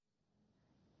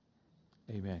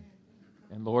Amen.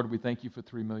 And Lord, we thank you for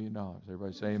 $3 million.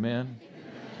 Everybody say amen.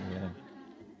 Amen.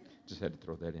 Just had to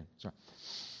throw that in. Sorry.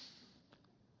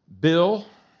 Bill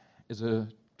is a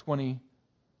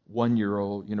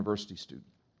 21-year-old university student.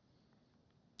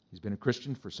 He's been a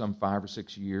Christian for some 5 or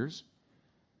 6 years.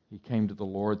 He came to the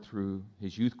Lord through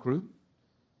his youth group.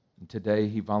 And today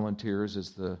he volunteers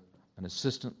as an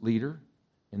assistant leader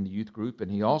in the youth group, and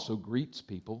he also greets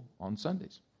people on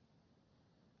Sundays.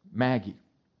 Maggie.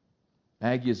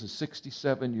 Maggie is a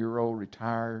 67-year-old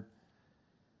retired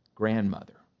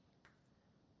grandmother.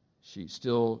 She's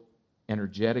still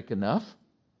energetic enough,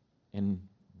 in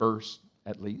bursts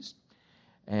at least,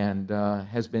 and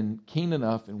has been keen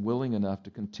enough and willing enough to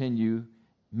continue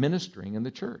ministering in the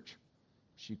church.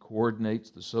 She coordinates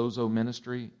the Sozo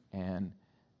ministry and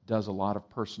does a lot of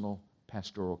personal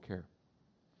pastoral care.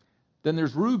 Then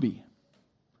there's Ruby.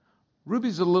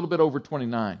 Ruby's a little bit over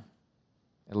 29,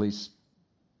 at least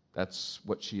that's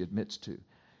what she admits to.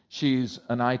 She's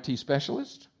an IT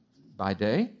specialist by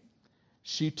day.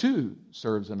 She too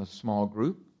serves in a small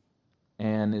group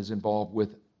and is involved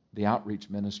with the outreach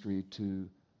ministry to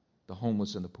the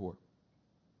homeless and the poor.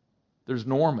 There's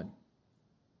Norman.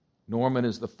 Norman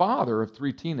is the father of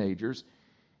 3 teenagers.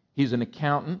 He's an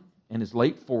accountant in his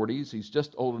late 40s. He's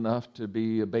just old enough to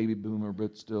be a baby boomer,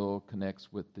 but still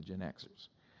connects with the Gen Xers.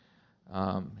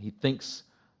 He thinks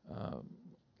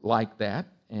like that,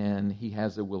 and he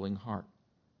has a willing heart.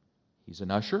 He's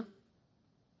an usher,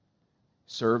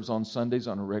 serves on Sundays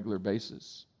on a regular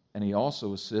basis, and he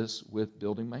also assists with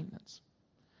building maintenance.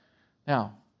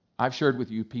 Now, I've shared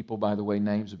with you people, by the way,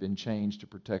 names have been changed to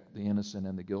protect the innocent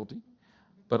and the guilty,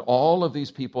 but all of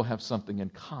these people have something in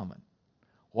common.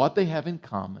 What they have in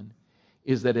common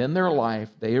is that in their life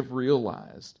they have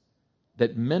realized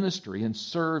that ministry and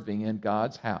serving in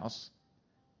God's house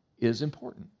is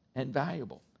important and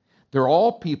valuable. They're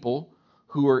all people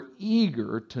who are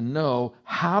eager to know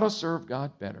how to serve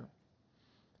God better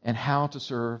and how to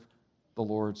serve the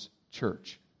Lord's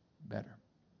church better.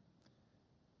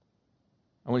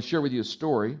 I want to share with you a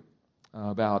story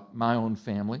about my own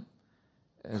family.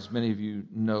 As many of you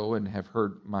know and have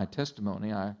heard my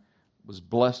testimony, I was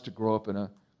blessed to grow up in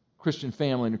a Christian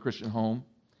family, in a Christian home.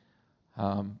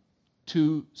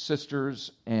 2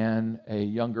 sisters and a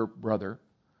younger brother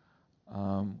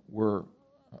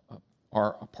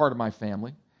are a part of my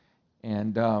family.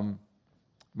 And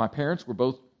my parents were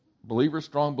both believers,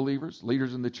 strong believers,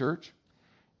 leaders in the church.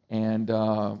 And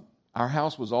our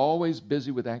house was always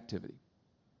busy with activity,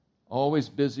 always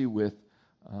busy with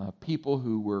people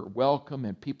who were welcome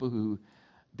and people who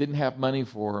didn't have money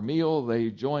for a meal. They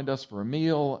joined us for a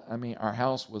meal. I mean, our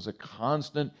house was a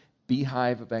constant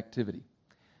beehive of activity.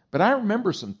 But I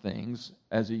remember some things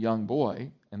as a young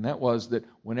boy, and that was that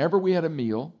whenever we had a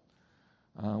meal,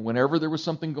 whenever there was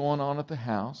something going on at the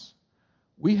house,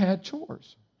 we had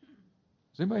chores.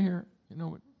 Does anybody here, you know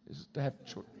what it is to have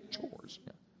chores?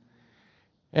 Yeah.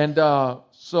 And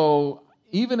so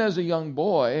even as a young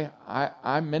boy,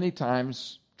 I many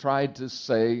times tried to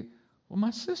say, well,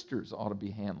 my sisters ought to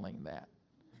be handling that.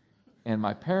 And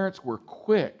my parents were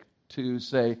quick to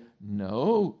say,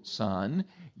 no, son,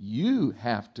 you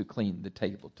have to clean the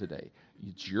table today.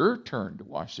 It's your turn to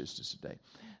wash dishes today.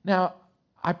 Now,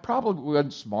 I probably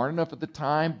wasn't smart enough at the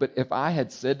time, but if I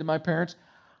had said to my parents,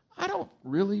 I don't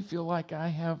really feel like I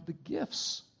have the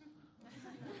gifts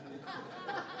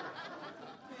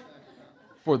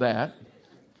for that,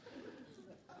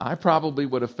 I probably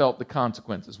would have felt the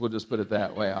consequences. We'll just put it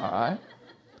that way, all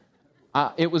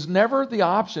right? It was never the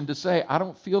option to say, I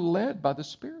don't feel led by the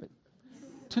Spirit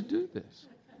to do this.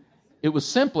 It was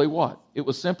simply what? It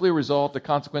was simply a result, the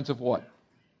consequence of what?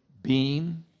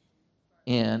 Being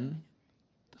in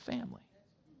the family.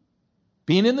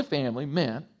 Being in the family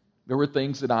meant there were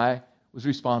things that I was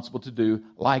responsible to do,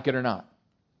 like it or not.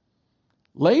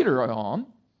 Later on,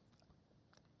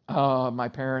 my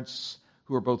parents,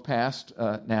 who are both passed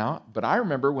now, but I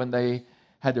remember when they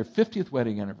had their 50th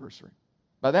wedding anniversary.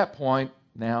 By that point,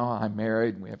 now I'm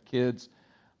married and we have kids,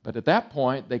 but at that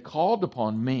point, they called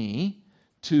upon me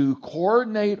to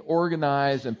coordinate,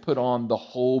 organize, and put on the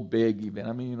whole big event.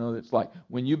 I mean, you know, it's like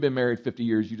when you've been married 50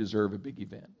 years, you deserve a big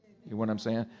event. You know what I'm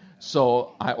saying?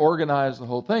 So I organized the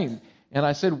whole thing. And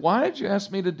I said, why did you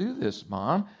ask me to do this,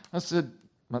 Mom? I said,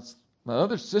 my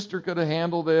other sister could have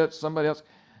handled it, somebody else.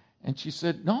 And she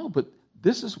said, no, but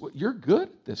this is what, you're good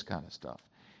at this kind of stuff.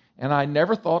 And I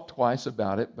never thought twice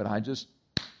about it, but I just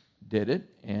did it.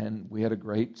 And we had a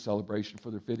great celebration for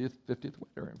their 50th wedding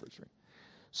anniversary.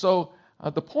 So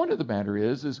the point of the matter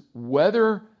is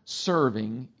whether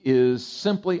serving is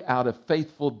simply out of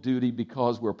faithful duty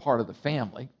because we're part of the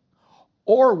family,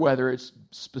 or whether it's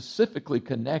specifically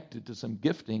connected to some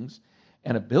giftings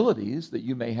and abilities that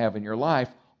you may have in your life,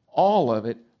 all of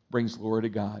it brings glory to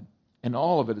God. And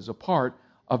all of it is a part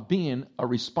of being a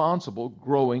responsible,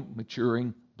 growing,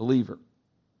 maturing believer.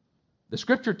 The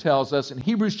scripture tells us in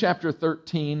Hebrews chapter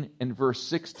 13 and verse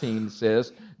 16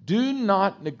 says, do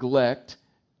not neglect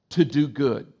to do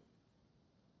good.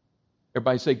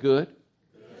 Everybody say good?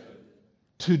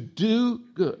 To do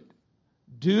good.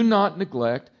 Do not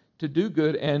neglect to do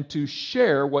good and to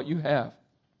share what you have.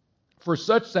 For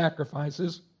such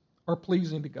sacrifices are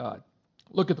pleasing to God.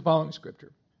 Look at the following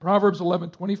scripture. Proverbs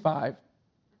 11:25,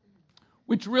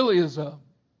 which really is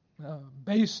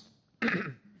based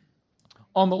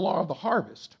on the law of the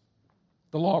harvest,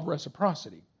 the law of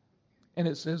reciprocity. And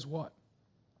it says what?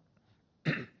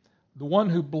 The one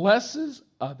who blesses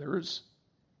others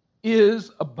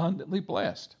is abundantly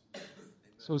blessed.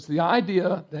 So it's the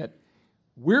idea that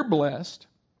we're blessed,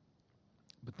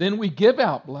 but then we give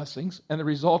out blessings, and the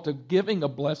result of giving a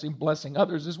blessing, blessing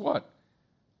others is what?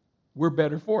 We're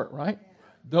better for it, right?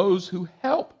 Those who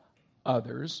help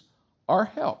others are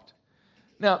helped.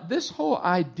 Now, this whole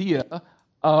idea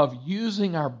of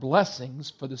using our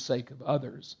blessings for the sake of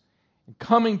others and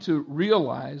coming to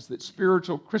realize that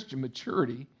spiritual Christian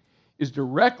maturity is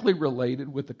directly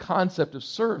related with the concept of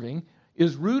serving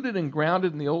is rooted and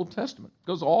grounded in the Old Testament. It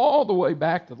goes all the way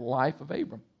back to the life of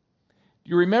Abram.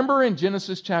 Do you remember in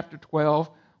Genesis chapter 12,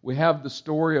 we have the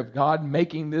story of God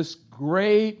making this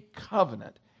great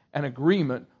covenant and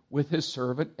agreement with his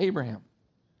servant Abraham.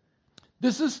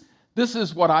 This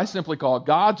is what I simply call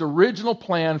God's original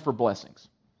plan for blessings.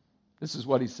 This is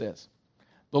what he says.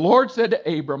 The Lord said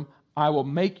to Abram, I will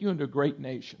make you into a great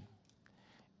nation.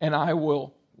 And I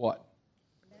will, what?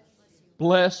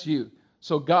 Bless you.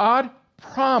 So God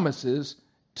promises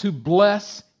to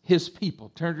bless his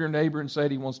people. Turn to your neighbor and say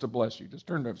he wants to bless you. Just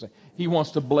turn to him and say, he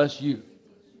wants to bless you.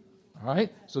 All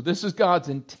right? So this is God's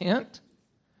intent.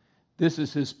 This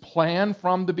is his plan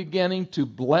from the beginning to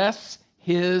bless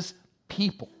his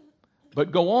people.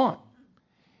 But go on.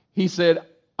 He said,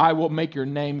 I will make your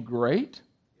name great,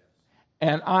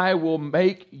 and I will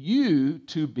make you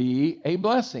to be a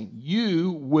blessing.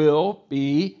 You will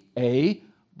be a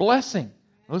blessing.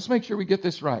 Now, let's make sure we get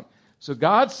this right. So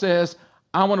God says,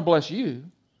 I want to bless you.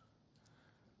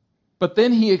 But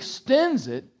then he extends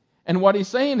it, and what he's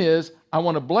saying is, I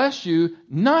want to bless you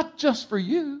not just for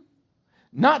you,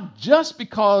 not just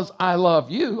because I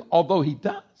love you, although he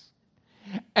does.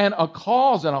 And a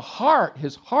cause and a heart,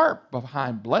 his heart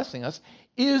behind blessing us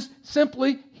is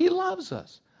simply he loves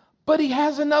us. But he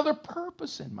has another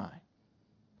purpose in mind.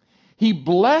 He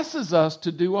blesses us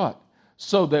to do what?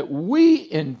 So that we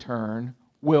in turn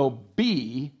will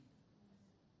be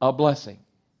a blessing.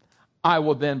 I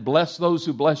will then bless those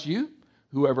who bless you.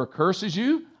 Whoever curses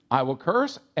you, I will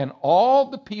curse. And all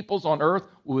the peoples on earth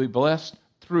will be blessed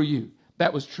through you.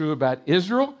 That was true about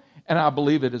Israel. And I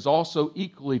believe it is also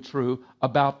equally true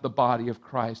about the body of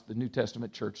Christ, the New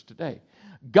Testament church today.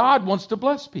 God wants to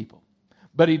bless people,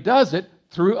 but he does it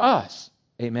through us.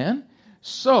 Amen?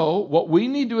 So what we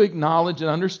need to acknowledge and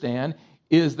understand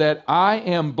is that I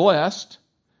am blessed,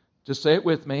 just say it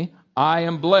with me, I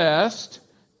am blessed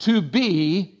to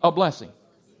be a blessing.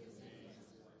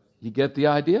 You get the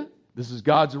idea? This is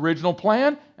God's original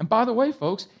plan. And by the way,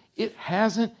 folks, it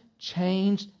hasn't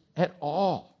changed at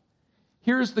all.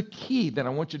 Here's the key that I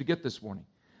want you to get this morning.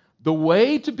 The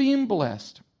way to being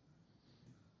blessed,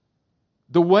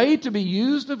 the way to be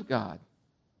used of God,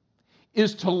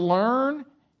 is to learn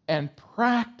and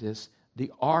practice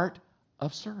the art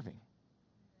of serving.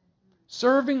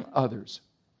 Serving others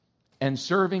and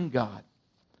serving God.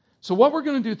 So what we're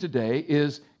going to do today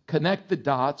is connect the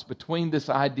dots between this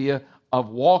idea of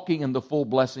walking in the full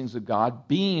blessings of God,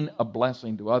 being a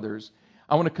blessing to others.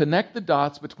 I want to connect the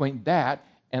dots between that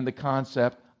and the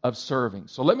concept of serving.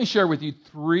 So let me share with you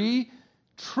 3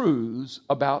 truths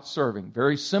about serving.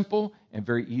 Very simple and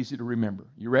very easy to remember.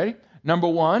 You ready? Number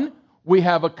 1, we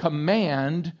have a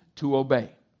command to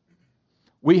obey.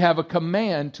 We have a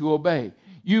command to obey.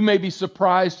 You may be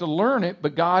surprised to learn it,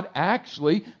 but God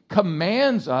actually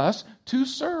commands us to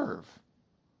serve.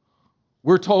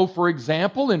 We're told, for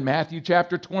example, in Matthew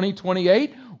chapter 20,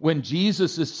 28, when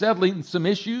Jesus is settling some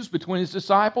issues between his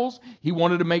disciples, he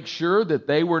wanted to make sure that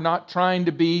they were not trying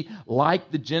to be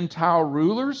like the Gentile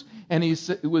rulers, and he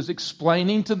was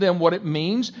explaining to them what it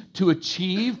means to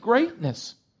achieve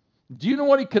greatness. Do you know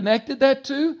what he connected that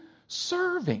to?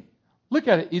 Serving. Look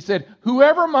at it. He said,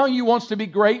 whoever among you wants to be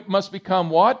great must become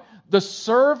what? The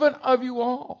servant of you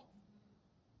all.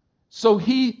 So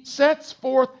he sets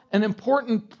forth an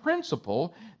important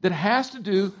principle that has to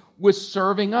do with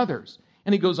serving others.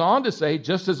 And he goes on to say,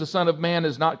 just as the Son of Man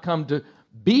has not come to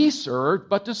be served,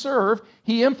 but to serve,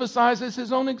 he emphasizes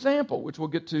his own example, which we'll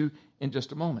get to in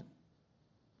just a moment.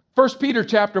 1 Peter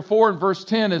chapter 4 and verse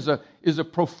 10 is a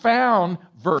profound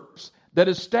verse that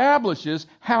establishes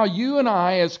how you and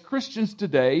I as Christians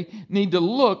today need to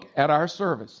look at our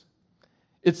service.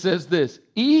 It says this,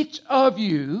 each of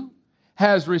you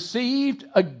has received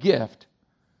a gift.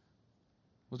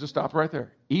 We'll just stop right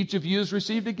there. Each of you has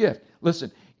received a gift.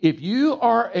 Listen, if you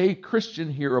are a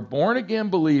Christian here, a born-again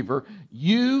believer,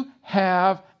 you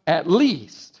have at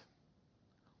least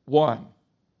one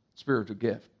spiritual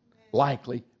gift.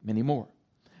 Likely many more.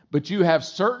 But you have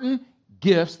certain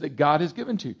gifts that God has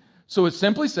given to you. So it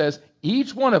simply says,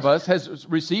 each one of us has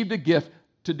received a gift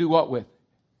to do what with?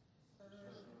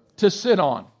 To sit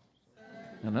on.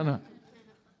 No.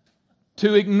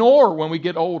 To ignore when we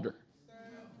get older.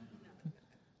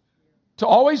 To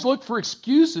always look for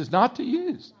excuses not to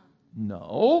use.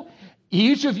 No.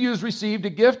 Each of you has received a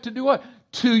gift to do what?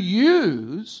 To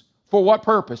use for what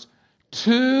purpose?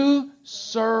 To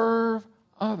serve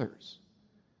others.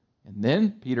 And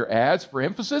then Peter adds, for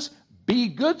emphasis, be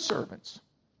good servants.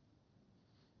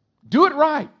 Do it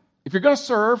right. If you're going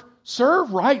to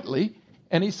serve rightly.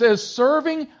 And he says,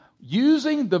 serving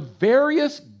using the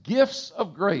various gifts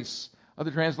of grace.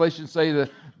 Other translations say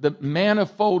the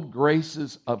manifold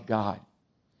graces of God.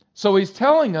 So he's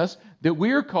telling us that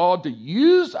we are called to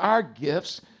use our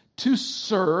gifts to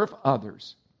serve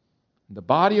others. The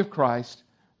body of Christ,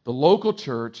 the local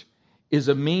church, is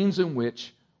a means in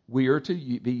which we are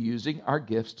to be using our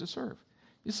gifts to serve.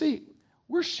 You see,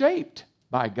 we're shaped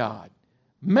by God,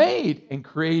 made and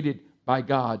created by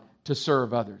God to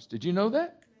serve others. Did you know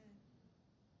that?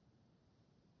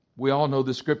 We all know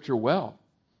the scripture well,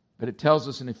 but it tells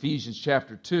us in Ephesians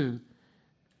chapter 2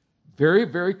 very,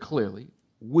 very clearly,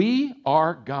 we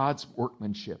are God's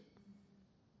workmanship.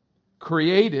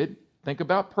 Created, think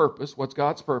about purpose. What's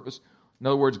God's purpose? In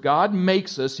other words, God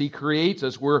makes us, He creates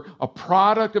us. We're a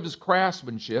product of His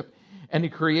craftsmanship, and He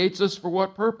creates us for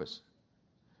what purpose?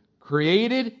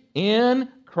 Created in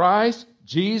Christ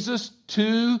Jesus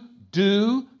to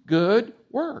do good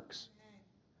works.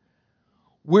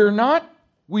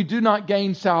 We do not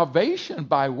gain salvation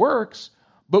by works,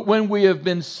 but when we have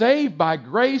been saved by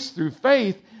grace through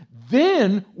faith,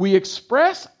 then we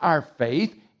express our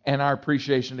faith and our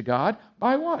appreciation to God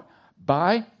by what?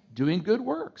 By doing good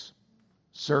works,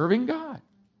 serving God.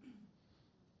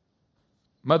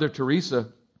 Mother Teresa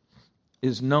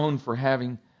is known for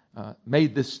having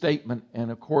made this statement, and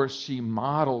of course she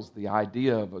models the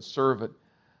idea of a servant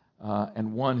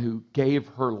and one who gave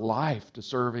her life to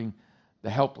serving the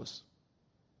helpless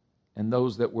and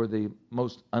those that were the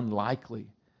most unlikely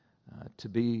to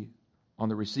be on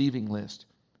the receiving list.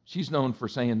 She's known for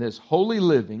saying this, holy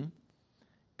living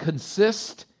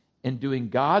consists in doing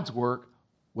God's work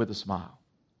with a smile.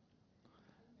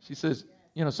 She says,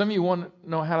 some of you want to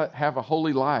know how to have a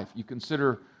holy life. You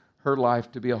consider her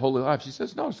life to be a holy life. She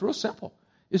says, no, it's real simple.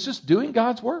 It's just doing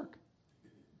God's work.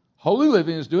 Holy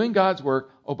living is doing God's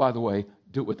work. Oh, by the way,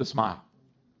 do it with a smile.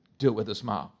 Do it with a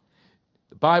smile.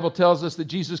 The Bible tells us that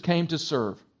Jesus came to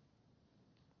serve.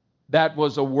 That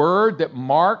was a word that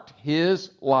marked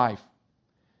His life.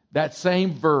 That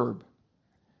same verb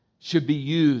should be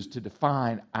used to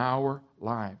define our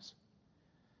lives.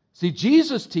 See,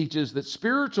 Jesus teaches that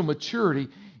spiritual maturity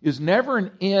is never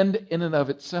an end in and of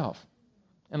itself.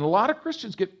 And a lot of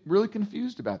Christians get really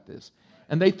confused about this.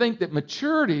 And they think that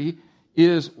maturity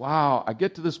is, wow, I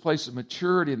get to this place of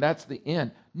maturity and that's the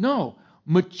end. No,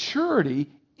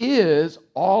 maturity is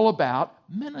all about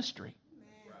ministry.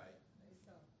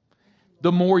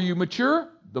 The more you mature,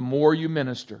 the more you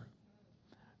minister.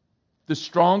 The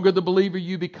stronger the believer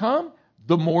you become,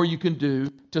 the more you can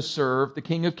do to serve the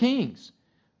King of Kings.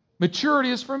 Maturity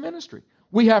is for ministry.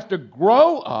 We have to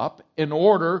grow up in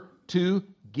order to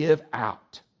give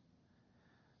out.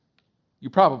 You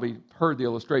probably heard the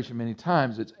illustration many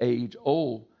times. It's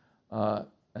age-old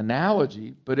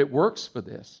analogy, but it works for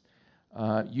this.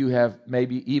 You have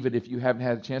maybe, even if you haven't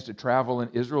had a chance to travel in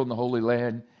Israel and the Holy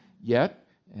Land yet,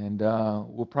 and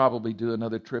we'll probably do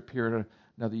another trip here in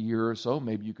another year or so.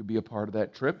 Maybe you could be a part of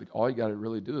that trip. All you got to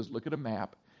really do is look at a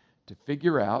map to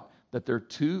figure out that there are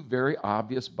two very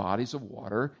obvious bodies of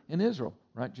water in Israel.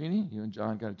 Right, Jeannie? You and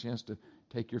John got a chance to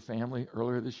take your family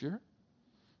earlier this year.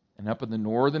 And up in the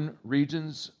northern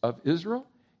regions of Israel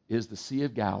is the Sea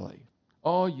of Galilee.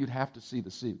 Oh, you'd have to see the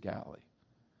Sea of Galilee.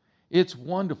 It's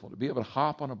wonderful to be able to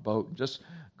hop on a boat and just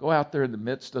go out there in the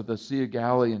midst of the Sea of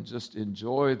Galilee and just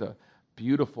enjoy the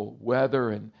beautiful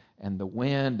weather and the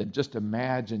wind and just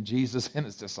imagine Jesus and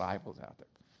His disciples out there.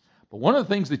 But one of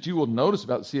the things that you will notice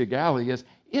about the Sea of Galilee is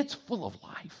it's full of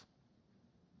life.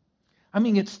 I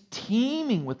mean, it's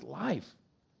teeming with life.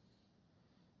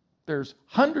 There's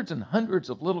hundreds and hundreds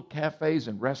of little cafes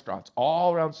and restaurants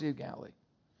all around the Sea of Galilee.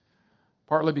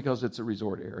 Partly because it's a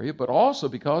resort area, but also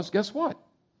because, guess what?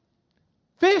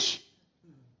 Fish.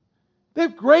 They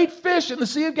have great fish in the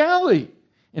Sea of Galilee.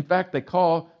 In fact, they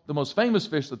call the most famous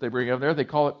fish that they bring over there, they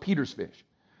call it Peter's fish.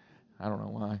 I don't know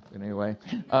why, but anyway.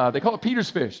 They call it Peter's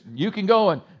fish. You can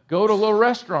go to a little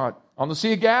restaurant on the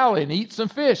Sea of Galilee and eat some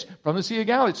fish from the Sea of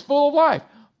Galilee. It's full of life.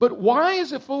 But why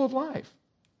is it full of life?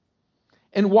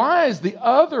 And why is the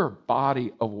other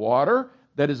body of water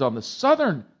that is on the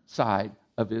southern side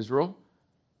of Israel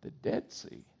the Dead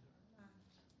Sea?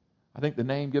 I think the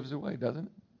name gives it away, doesn't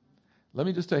it? Let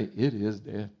me just tell you, it is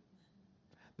dead.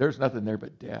 There's nothing there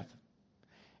but death.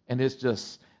 And it's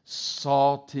just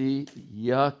salty,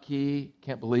 yucky.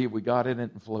 Can't believe we got in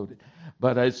it and floated.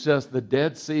 But it's just, the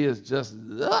Dead Sea is just,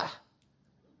 ugh.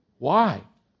 Why?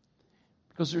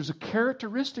 Because there's a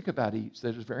characteristic about each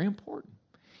that is very important.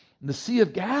 And the Sea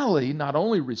of Galilee not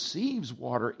only receives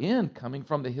water in coming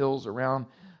from the hills around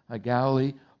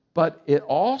Galilee, but it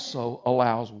also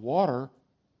allows water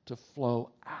to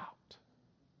flow out.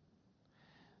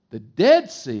 The Dead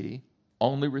Sea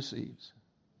only receives.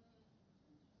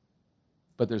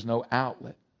 But there's no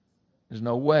outlet. There's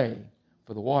no way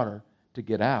for the water to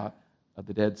get out of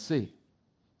the Dead Sea.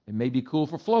 It may be cool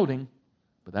for floating,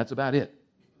 but that's about it.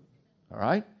 All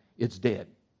right? It's dead.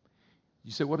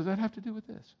 You say, what does that have to do with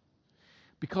this?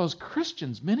 Because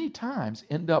Christians many times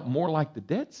end up more like the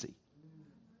Dead Sea.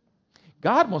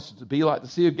 God wants it to be like the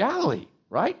Sea of Galilee,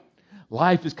 right?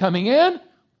 Life is coming in,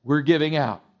 we're giving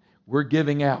out. We're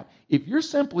giving out. If you're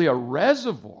simply a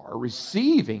reservoir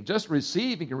receiving, just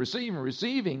receiving and receiving and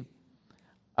receiving,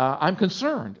 I'm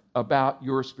concerned about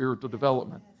your spiritual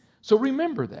development. So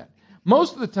remember that.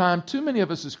 Most of the time, too many of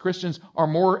us as Christians are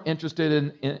more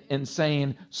interested in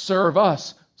saying, serve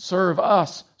us, serve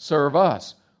us, serve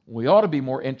us. We ought to be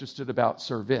more interested about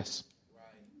service.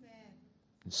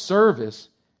 And service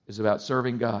is about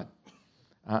serving God.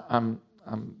 I'm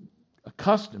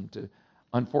accustomed to,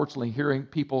 unfortunately, hearing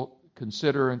people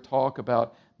consider and talk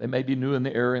about they may be new in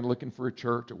the area and looking for a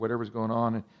church or whatever's going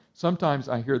on. And sometimes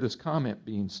I hear this comment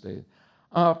being stated.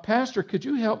 Pastor, could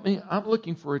you help me? I'm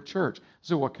looking for a church.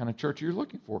 So what kind of church are you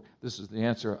looking for? This is the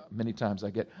answer many times I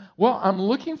get. Well, I'm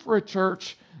looking for a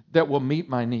church that will meet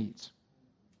my needs.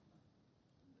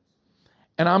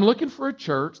 And I'm looking for a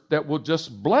church that will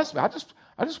just bless me. I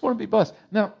just want to be blessed.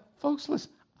 Now, folks,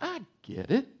 listen, I get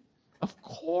it. Of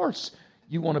course,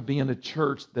 you want to be in a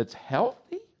church that's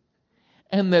healthy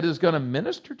and that is going to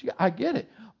minister to you. I get it.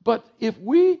 But if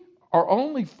we are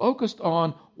only focused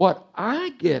on what I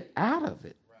get out of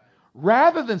it,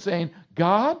 rather than saying,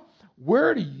 God,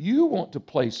 where do you want to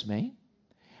place me?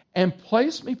 And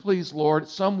place me, please, Lord,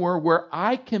 somewhere where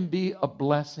I can be a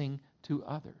blessing to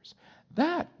others.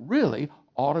 That really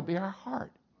ought to be our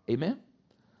heart. Amen?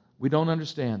 We don't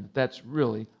understand that that's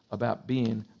really about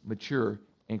being mature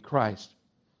in Christ.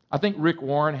 I think Rick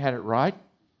Warren had it right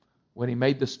when he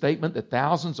made the statement that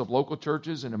thousands of local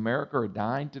churches in America are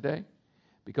dying today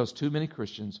because too many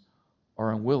Christians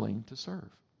are unwilling to serve.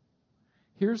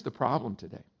 Here's the problem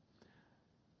today.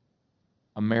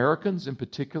 Americans in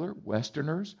particular,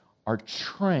 Westerners, are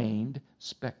trained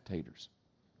spectators.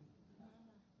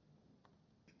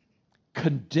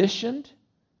 Conditioned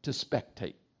to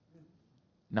spectate,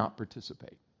 not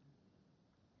participate.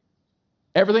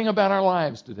 Everything about our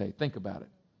lives today, think about it,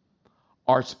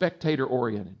 are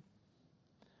spectator-oriented.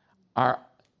 I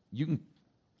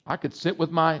could sit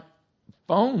with my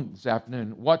phone this afternoon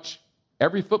and watch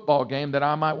every football game that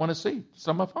I might want to see. It's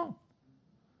on my phone.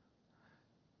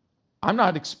 I'm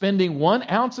not expending 1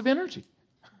 ounce of energy.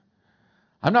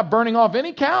 I'm not burning off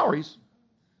any calories.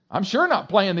 I'm sure not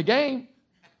playing the game.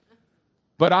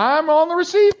 But I'm on the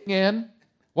receiving end.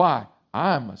 Why?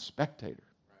 I'm a spectator.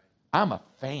 I'm a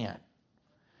fan.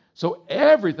 So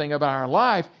everything about our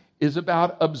life is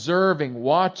about observing,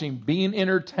 watching, being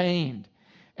entertained.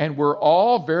 And we're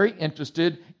all very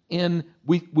interested in,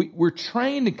 we're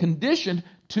trained and conditioned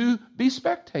to be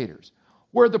spectators.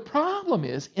 Where the problem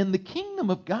is, in the kingdom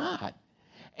of God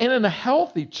and in a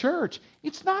healthy church,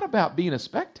 it's not about being a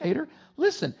spectator.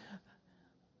 Listen,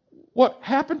 what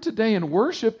happened today in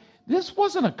worship, this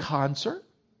wasn't a concert.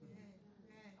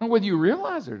 I don't know whether you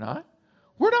realize it or not.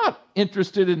 We're not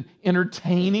interested in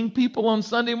entertaining people on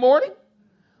Sunday morning.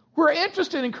 We're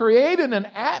interested in creating an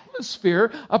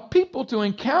atmosphere of people to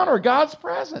encounter God's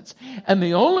presence. And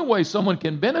the only way someone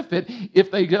can benefit,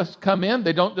 if they just come in,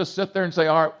 they don't just sit there and say,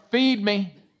 all right, feed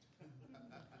me.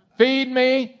 Feed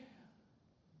me.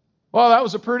 Well, that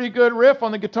was a pretty good riff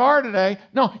on the guitar today.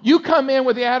 No, you come in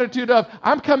with the attitude of,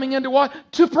 I'm coming into what?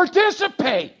 To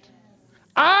participate.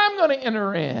 I'm going to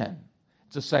enter in.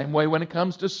 It's the same way when it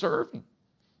comes to serving.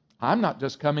 I'm not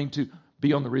just coming to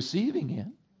be on the receiving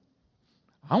end.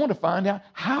 I want to find out,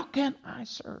 how can I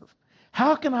serve?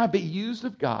 How can I be used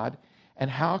of God? And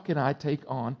how can I take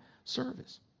on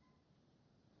service?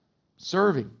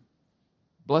 Serving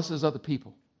blesses other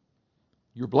people.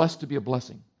 You're blessed to be a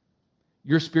blessing.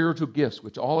 Your spiritual gifts,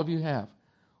 which all of you have,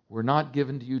 were not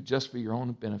given to you just for your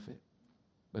own benefit,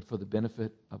 but for the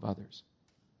benefit of others.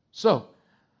 So,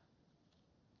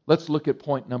 let's look at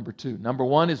point number 2. Number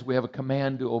 1 is we have a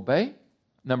command to obey.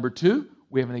 Number 2,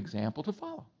 we have an example to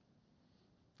follow.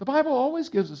 The Bible always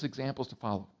gives us examples to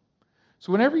follow.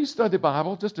 So whenever you study the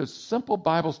Bible, just a simple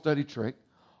Bible study trick,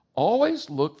 always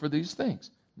look for these things.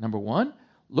 Number 1,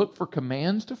 look for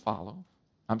commands to follow.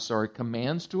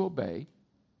 Commands to obey.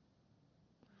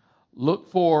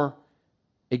 Look for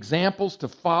examples to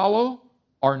follow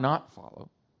or not follow.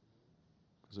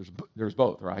 Because there's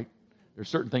both, right? There's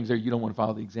certain things there you don't want to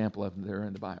follow the example of that are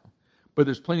in the Bible. But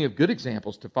there's plenty of good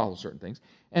examples to follow certain things.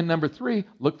 And number 3,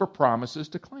 look for promises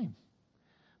to claim.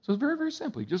 So it's very, very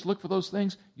simple. You just look for those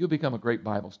things, you'll become a great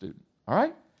Bible student. All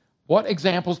right? What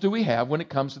examples do we have when it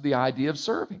comes to the idea of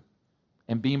serving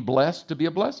and being blessed to be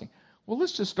a blessing? Well,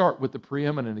 let's just start with the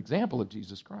preeminent example of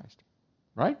Jesus Christ.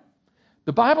 Right?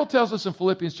 The Bible tells us in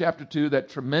Philippians chapter 2, that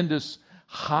tremendous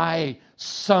high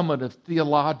summit of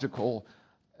theological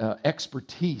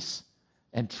expertise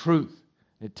and truth.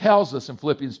 It tells us in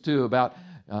Philippians 2 about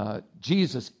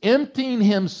Jesus emptying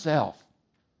himself.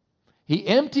 He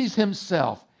empties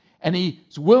himself, and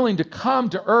he's willing to come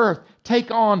to earth,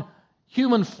 take on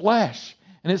human flesh.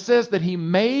 And it says that he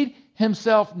made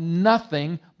himself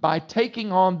nothing by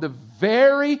taking on the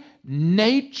very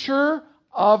nature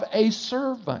of a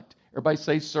servant. Everybody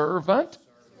say servant.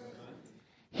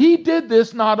 He did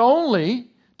this not only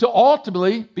to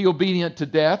ultimately be obedient to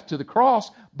death, to the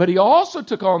cross, but he also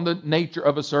took on the nature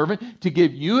of a servant to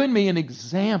give you and me an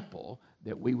example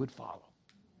that we would follow.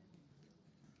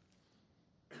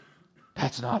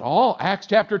 That's not all. Acts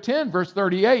chapter 10, verse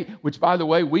 38, which, by the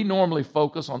way, we normally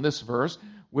focus on this verse,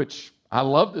 which I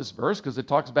love this verse because it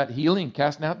talks about healing and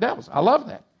casting out devils. I love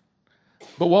that.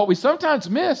 But what we sometimes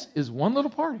miss is one little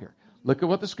part here. Look at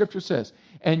what the scripture says.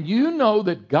 And you know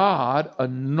that God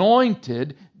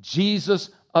anointed Jesus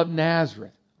of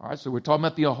Nazareth. All right, so we're talking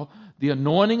about the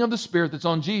anointing of the Spirit that's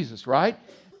on Jesus, right?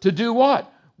 To do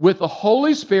what? With the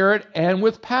Holy Spirit and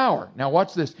with power. Now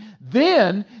watch this.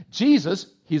 Then Jesus,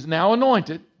 he's now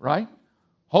anointed, right?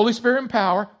 Holy Spirit and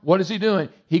power. What is he doing?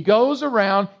 He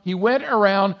went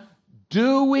around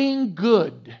doing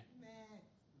good.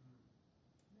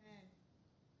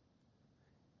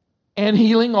 And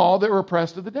healing all that were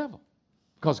oppressed of the devil.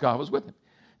 Because God was with him.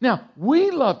 Now,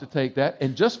 we love to take that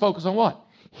and just focus on what?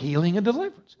 Healing and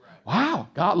deliverance. Wow,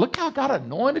 God, look how God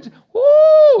anointed you.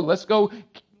 Woo, let's go.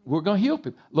 We're going to heal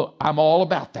people. Look, I'm all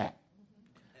about that.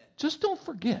 Just don't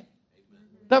forget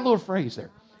that little phrase there.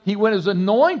 He was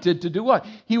anointed to do what?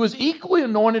 He was equally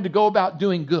anointed to go about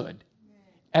doing good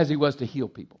as he was to heal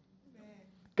people.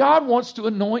 God wants to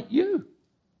anoint you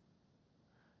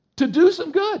to do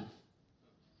some good,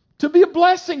 to be a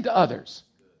blessing to others,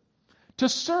 to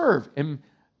serve in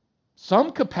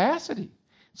some capacity.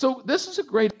 So this is a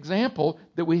great example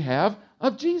that we have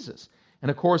of Jesus. And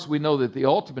of course, we know that the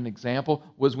ultimate example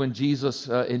was when Jesus,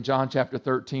 in John chapter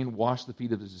 13, washed the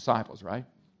feet of his disciples, right?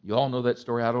 You all know that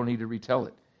story. I don't need to retell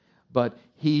it. But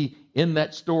he, in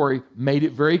that story, made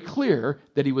it very clear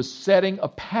that he was setting a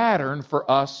pattern for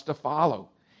us to follow.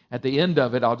 At the end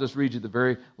of it, I'll just read you the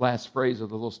very last phrase of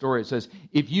the little story. It says,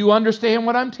 if you understand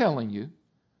what I'm telling you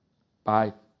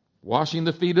by washing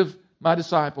the feet of my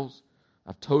disciples,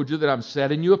 I've told you that I'm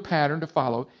setting you a pattern to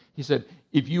follow. He said,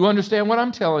 if you understand what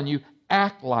I'm telling you,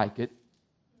 act like it,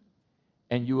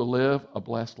 and you will live a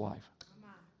blessed life.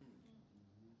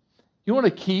 You know what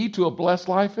a key to a blessed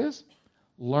life is?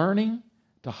 Learning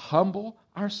to humble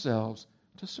ourselves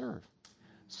to serve.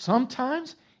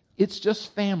 Sometimes it's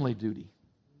just family duty.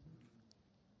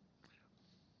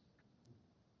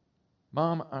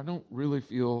 Mom, I don't really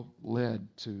feel led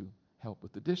to help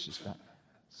with the dishes.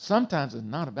 Sometimes it's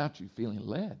not about you feeling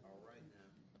led.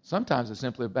 Sometimes it's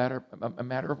simply a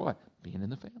matter of what? Being in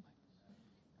the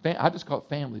family. I just call it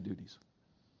family duties.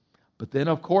 But then,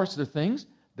 of course, there are things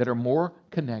that are more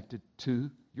connected to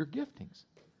your giftings.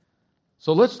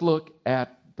 So let's look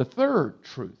at the third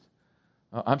truth.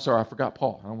 I'm sorry, I forgot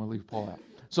Paul. I don't want to leave Paul out.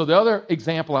 So the other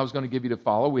example I was going to give you to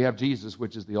follow, we have Jesus,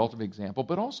 which is the ultimate example,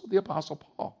 but also the Apostle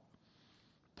Paul.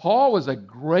 Paul was a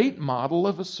great model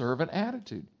of a servant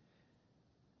attitude.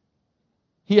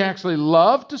 He actually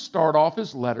loved to start off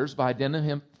his letters by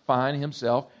identifying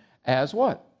himself as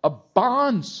what? A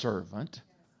bondservant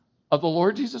of the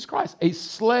Lord Jesus Christ. A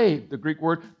slave, the Greek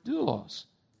word doulos.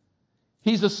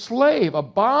 He's a slave, a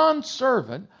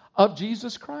bondservant of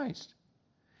Jesus Christ.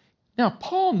 Now,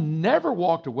 Paul never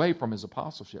walked away from his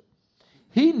apostleship.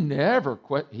 He never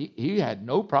quit. He had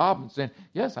no problem saying,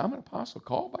 yes, I'm an apostle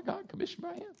called by God, commissioned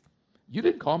by him. You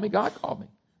didn't call me, God called me.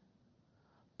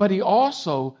 But he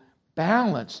also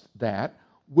balanced that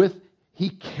with, he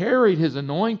carried his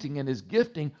anointing and his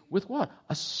gifting with what?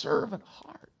 A servant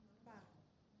heart.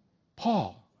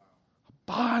 Paul, a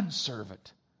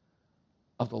bondservant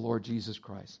of the Lord Jesus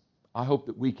Christ. I hope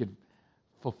that we can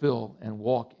fulfill and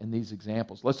walk in these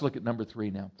examples. Let's look at number 3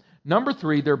 now. Number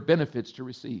 3, there are benefits to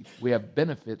receive. We have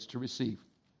benefits to receive.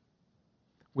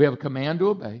 We have a command to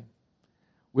obey.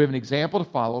 We have an example to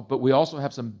follow, but we also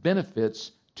have some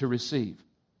benefits to receive.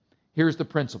 Here's the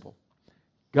principle.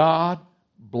 God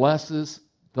blesses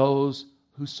those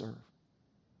who serve.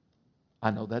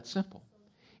 I know that's simple.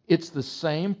 It's the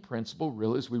same principle,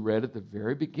 really, as we read at the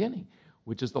very beginning,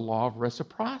 which is the law of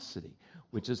reciprocity,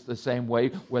 which is the same way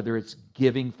whether it's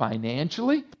giving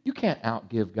financially. You can't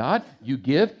outgive God. You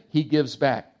give, He gives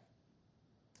back.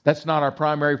 That's not our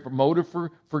primary motive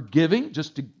for giving,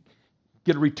 just to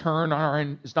get a return on our,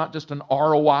 it's not just an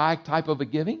ROI type of a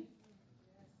giving.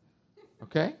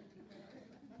 Okay?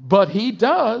 But He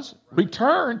does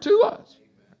return to us.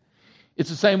 It's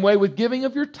the same way with giving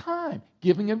of your time,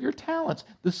 giving of your talents.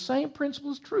 The same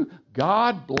principle is true.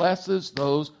 God blesses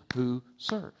those who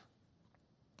serve.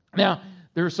 Now,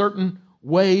 there are certain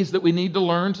ways that we need to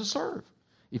learn to serve.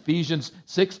 Ephesians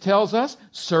 6 tells us,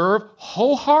 serve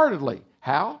wholeheartedly.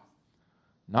 How?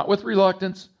 Not with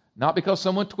reluctance, not because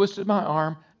someone twisted my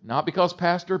arm, not because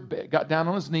pastor got down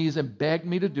on his knees and begged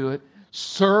me to do it.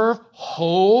 Serve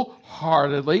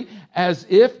wholeheartedly as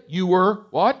if you were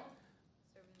what?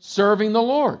 Serving the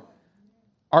Lord.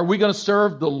 Are we going to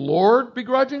serve the Lord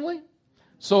begrudgingly?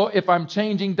 So if I'm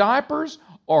changing diapers,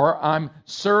 or I'm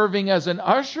serving as an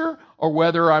usher, or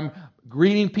whether I'm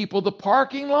greeting people at the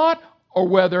parking lot, or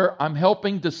whether I'm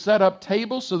helping to set up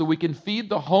tables so that we can feed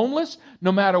the homeless,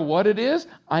 no matter what it is,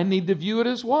 I need to view it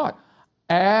as what?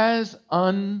 As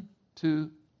unto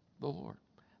the Lord.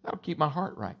 That'll keep my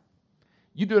heart right.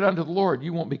 You do it unto the Lord,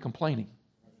 you won't be complaining.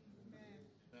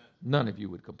 None of you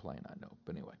would complain, I know.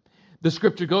 But anyway, the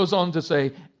scripture goes on to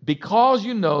say, because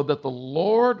you know that the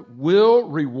Lord will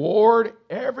reward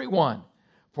everyone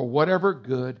for whatever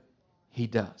good he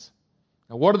does.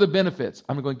 Now, what are the benefits?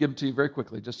 I'm going to give them to you very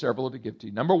quickly, just several to give to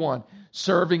you. Number 1,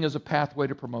 serving is a pathway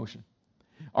to promotion.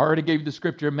 I already gave you the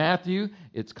scripture in Matthew.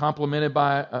 It's complemented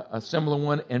by a similar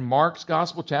one in Mark's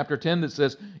Gospel, chapter 10, that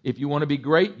says, if you want to be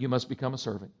great, you must become a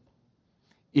servant.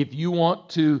 If you want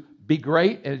to be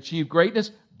great and achieve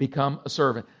greatness, become a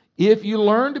servant. If you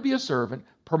learn to be a servant,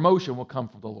 promotion will come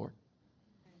from the Lord.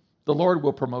 The Lord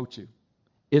will promote you.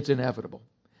 It's inevitable.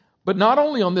 But not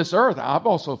only on this earth, I've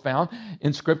also found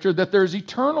in Scripture that there's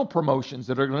eternal promotions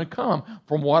that are going to come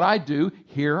from what I do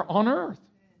here on earth.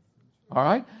 All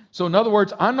right? So in other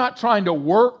words, I'm not trying to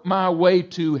work my way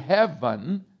to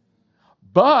heaven,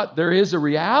 but there is a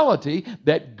reality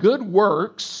that good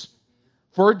works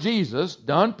for Jesus,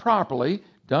 done properly,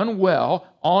 done well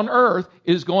on earth,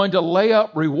 is going to lay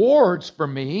up rewards for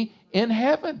me in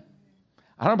heaven.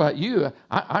 I don't know about you.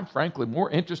 I'm frankly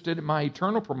more interested in my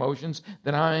eternal promotions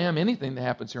than I am anything that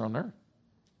happens here on earth.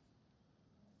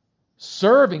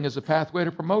 Serving is a pathway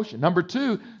to promotion. Number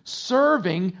 2,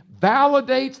 serving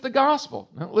validates the gospel.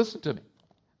 Now listen to me.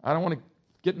 I don't want to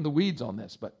get in the weeds on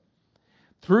this, but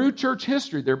through church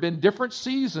history, there have been different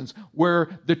seasons where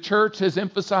the church has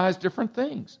emphasized different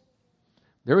things.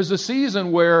 There was a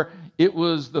season where it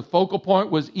was the focal point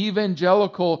was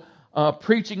evangelical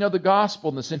preaching of the gospel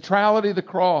and the centrality of the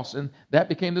cross, and that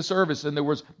became the service. And there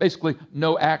was basically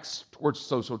no acts towards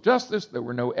social justice. There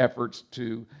were no efforts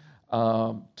to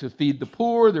feed the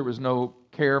poor. There was no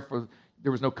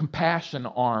there was no compassion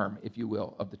arm, if you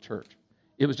will, of the church.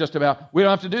 It was just about, we don't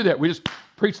have to do that. We just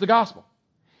preach the gospel.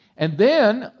 And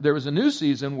then there was a new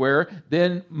season where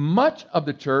then much of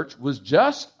the church was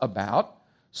just about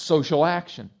social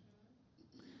action.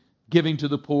 Giving to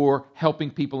the poor,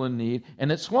 helping people in need.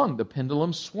 And it swung. The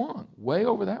pendulum swung way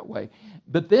over that way.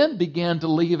 But then began to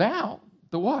leave out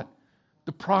the what?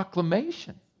 The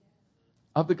proclamation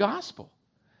of the gospel.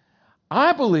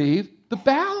 I believe the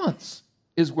balance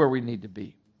is where we need to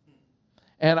be.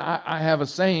 And I have a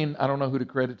saying, I don't know who to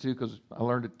credit to because I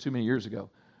learned it too many years ago.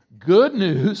 Good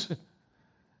news,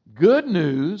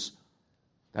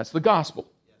 that's the gospel,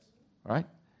 right?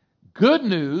 Good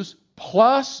news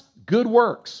plus good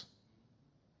works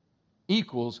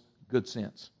equals good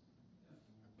sense.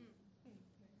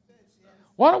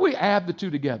 Why don't we add the two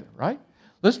together, right?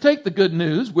 Let's take the good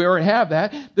news. We already have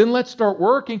that. Then let's start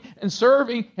working and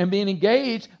serving and being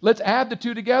engaged. Let's add the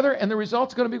two together, and the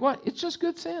result's going to be what? It's just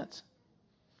good sense.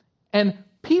 And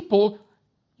people,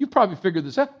 you've probably figured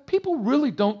this out, people really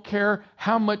don't care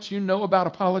how much you know about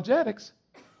apologetics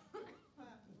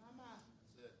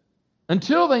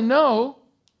until they know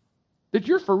that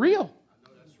you're for real.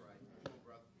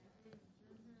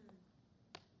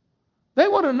 They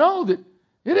want to know that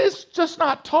it is just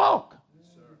not talk.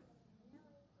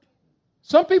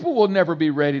 Some people will never be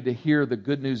ready to hear the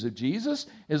good news of Jesus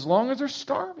as long as they're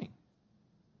starving.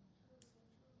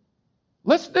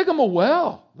 Let's dig them a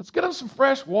well. Let's get them some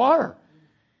fresh water.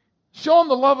 Show them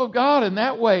the love of God in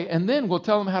that way, and then we'll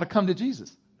tell them how to come to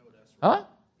Jesus. Huh?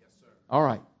 All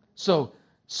right. So,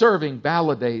 serving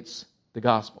validates the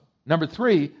gospel. Number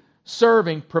 3,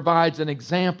 serving provides an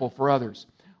example for others.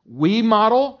 We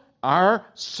model our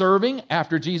serving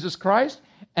after Jesus Christ,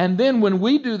 and then when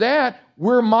we do that,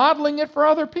 we're modeling it for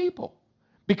other people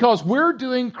because we're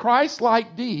doing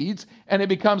Christ-like deeds, and it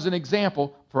becomes an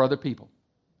example for other people.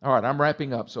 All right, I'm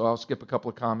wrapping up, so I'll skip a couple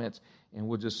of comments, and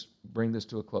we'll just bring this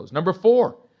to a close. Number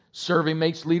 4, serving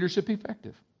makes leadership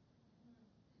effective.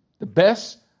 The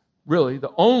best, really,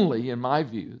 the only, in my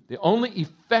view, the only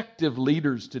effective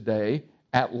leaders today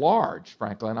at large,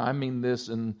 frankly, and I mean this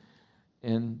in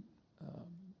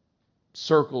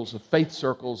circles of faith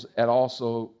circles, at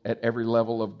also at every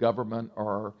level of government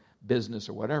or business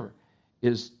or whatever,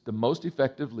 is the most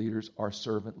effective leaders are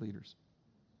servant leaders.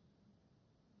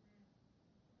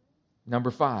 Number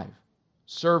 5,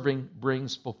 serving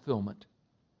brings fulfillment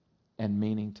and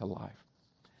meaning to life.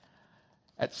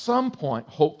 At some point,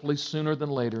 hopefully sooner than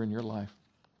later in your life,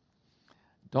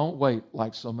 don't wait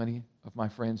like so many of my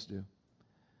friends do.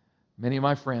 Many of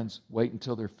my friends wait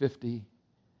until they're 50,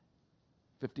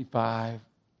 55.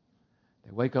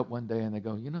 They wake up one day and they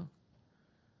go, you know,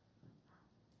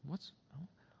 what's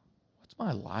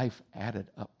my life added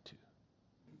up to?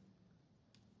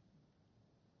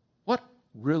 What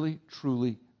really,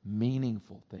 truly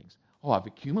meaningful things? Oh, I've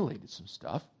accumulated some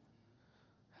stuff.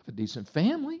 I have a decent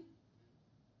family.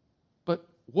 But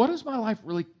what does my life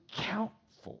really count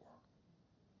for?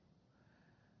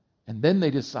 And then they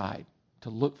decide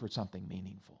to look for something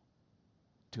meaningful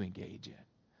to engage in.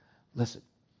 Listen,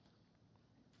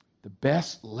 the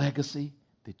best legacy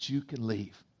that you can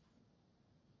leave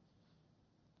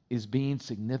is being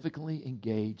significantly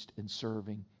engaged in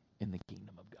serving in the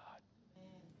kingdom of God.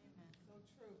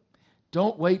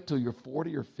 Don't wait till you're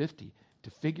 40 or 50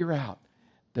 to figure out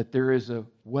that there is a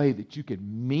way that you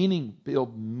can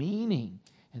build meaning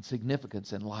and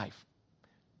significance in life.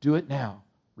 Do it now,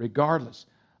 regardless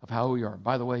of how we are.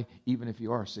 By the way, even if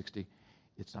you are 60,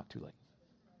 it's not too late.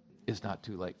 It's not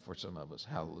too late for some of us.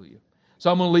 Hallelujah.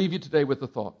 So I'm going to leave you today with a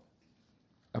thought,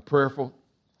 a prayerful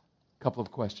couple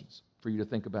of questions for you to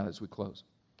think about as we close.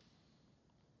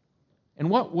 In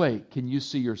what way can you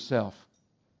see yourself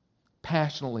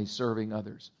passionately serving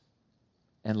others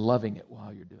and loving it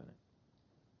while you're doing it?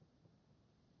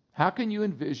 How can you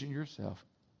envision yourself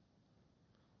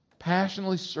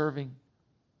passionately serving,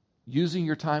 using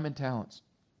your time and talents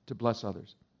to bless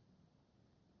others?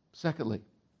 Secondly,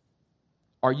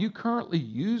 are you currently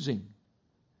using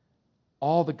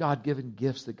all the God-given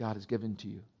gifts that God has given to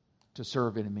you to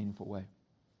serve in a meaningful way?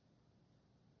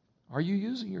 Are you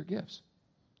using your gifts?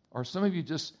 Or are some of you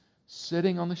just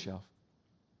sitting on the shelf,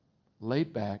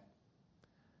 laid back,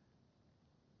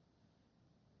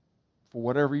 for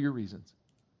whatever your reasons?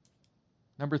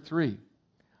 Number 3,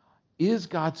 is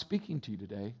God speaking to you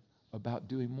today about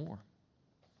doing more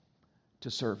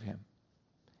to serve Him?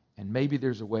 And maybe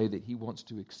there's a way that He wants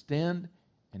to extend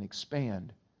and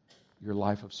expand your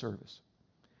life of service.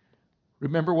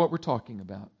 Remember what we're talking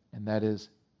about, and that is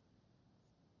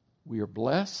we are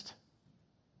blessed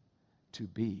to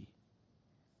be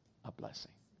a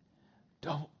blessing.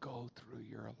 Don't go through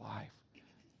your life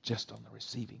just on the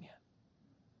receiving end.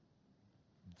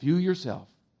 View yourself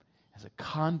as a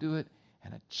conduit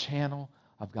and a channel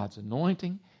of God's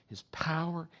anointing, His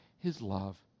power, His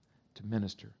love to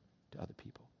minister to other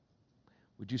people.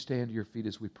 Would you stand to your feet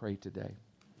as we pray today?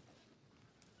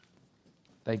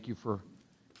 Thank you for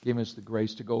giving us the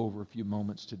grace to go over a few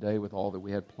moments today with all that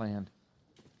we had planned.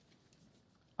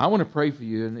 I want to pray for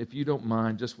you, and if you don't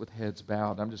mind, just with heads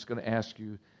bowed, I'm just going to ask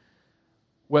you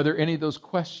whether any of those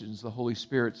questions the Holy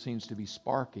Spirit seems to be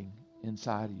sparking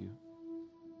inside of you.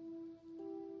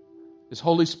 Is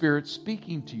Holy Spirit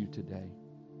speaking to you today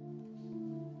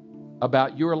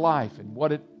about your life and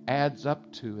what it adds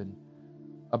up to, and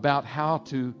about how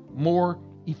to more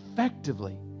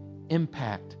effectively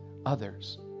impact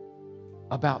others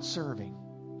about serving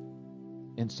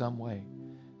in some way?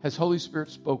 Has Holy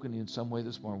Spirit spoken to you in some way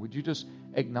this morning? Would you just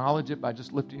acknowledge it by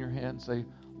just lifting your hand and say,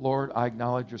 Lord, I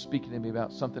acknowledge you're speaking to me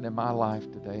about something in my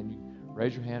life today. And you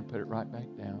raise your hand, put it right back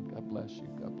down. God bless you.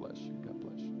 God bless you. God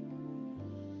bless you.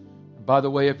 And by the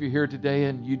way, if you're here today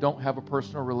and you don't have a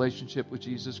personal relationship with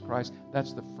Jesus Christ,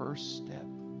 that's the first step.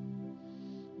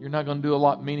 You're not going to do a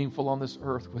lot meaningful on this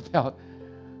earth without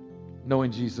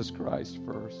knowing Jesus Christ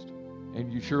first.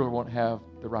 And you surely won't have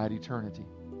the right eternity.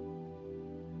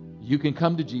 You can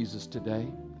come to Jesus today.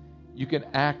 You can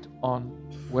act on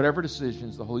whatever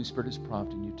decisions the Holy Spirit is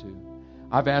prompting you to.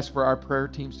 I've asked for our prayer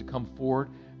teams to come forward.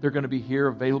 They're going to be here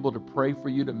available to pray for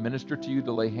you, to minister to you,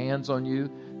 to lay hands on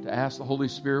you, to ask the Holy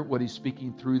Spirit what He's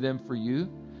speaking through them for you.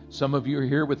 Some of you are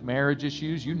here with marriage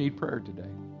issues. You need prayer today.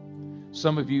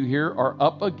 Some of you here are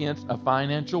up against a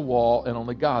financial wall and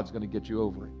only God's going to get you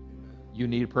over it. You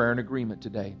need prayer and agreement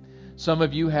today. Some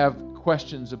of you have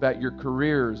questions about your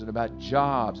careers and about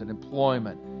jobs and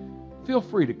employment. Feel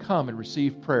free to come and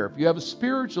receive prayer. If you have a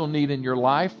spiritual need in your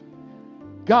life,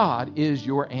 God is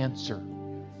your answer.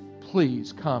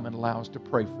 Please come and allow us to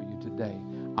pray for you today.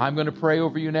 I'm going to pray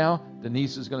over you now.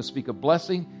 Denise is going to speak a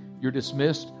blessing. You're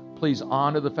dismissed. Please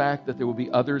honor the fact that there will be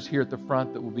others here at the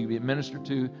front that will be ministered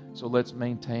to. So let's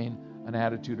maintain an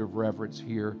attitude of reverence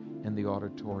here in the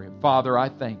auditorium. Father, I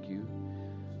thank you.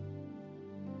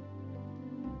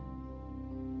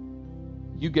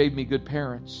 You gave me good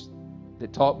parents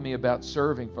that taught me about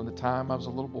serving from the time I was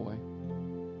a little boy.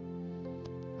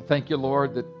 I thank you,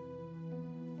 Lord, that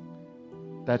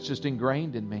that's just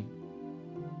ingrained in me.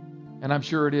 And I'm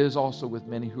sure it is also with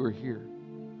many who are here.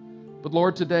 But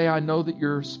Lord, today I know that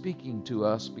you're speaking to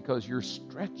us because you're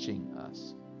stretching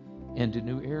us into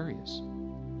new areas.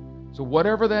 So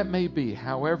whatever that may be,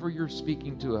 however you're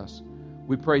speaking to us,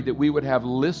 we pray that we would have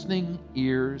listening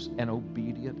ears and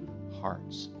obedient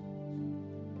hearts.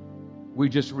 We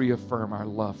just reaffirm our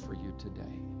love for you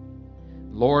today.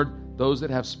 Lord, those that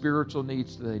have spiritual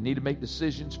needs today need to make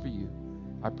decisions for you.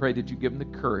 I pray that you give them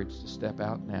the courage to step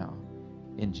out now.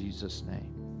 In Jesus'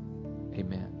 name,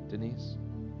 amen. Denise?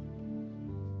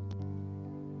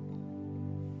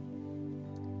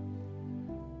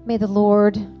 May the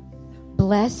Lord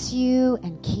bless you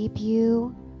and keep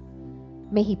you.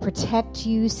 May He protect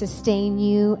you, sustain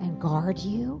you, and guard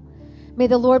you. May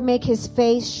the Lord make His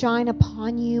face shine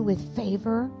upon you with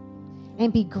favor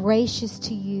and be gracious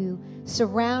to you,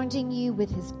 surrounding you with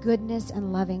His goodness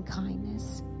and loving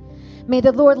kindness. May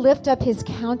the Lord lift up His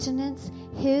countenance,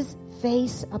 His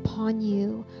face upon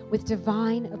you with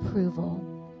divine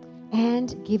approval,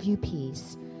 and give you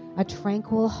peace, a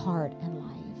tranquil heart and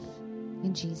life.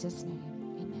 In Jesus' name.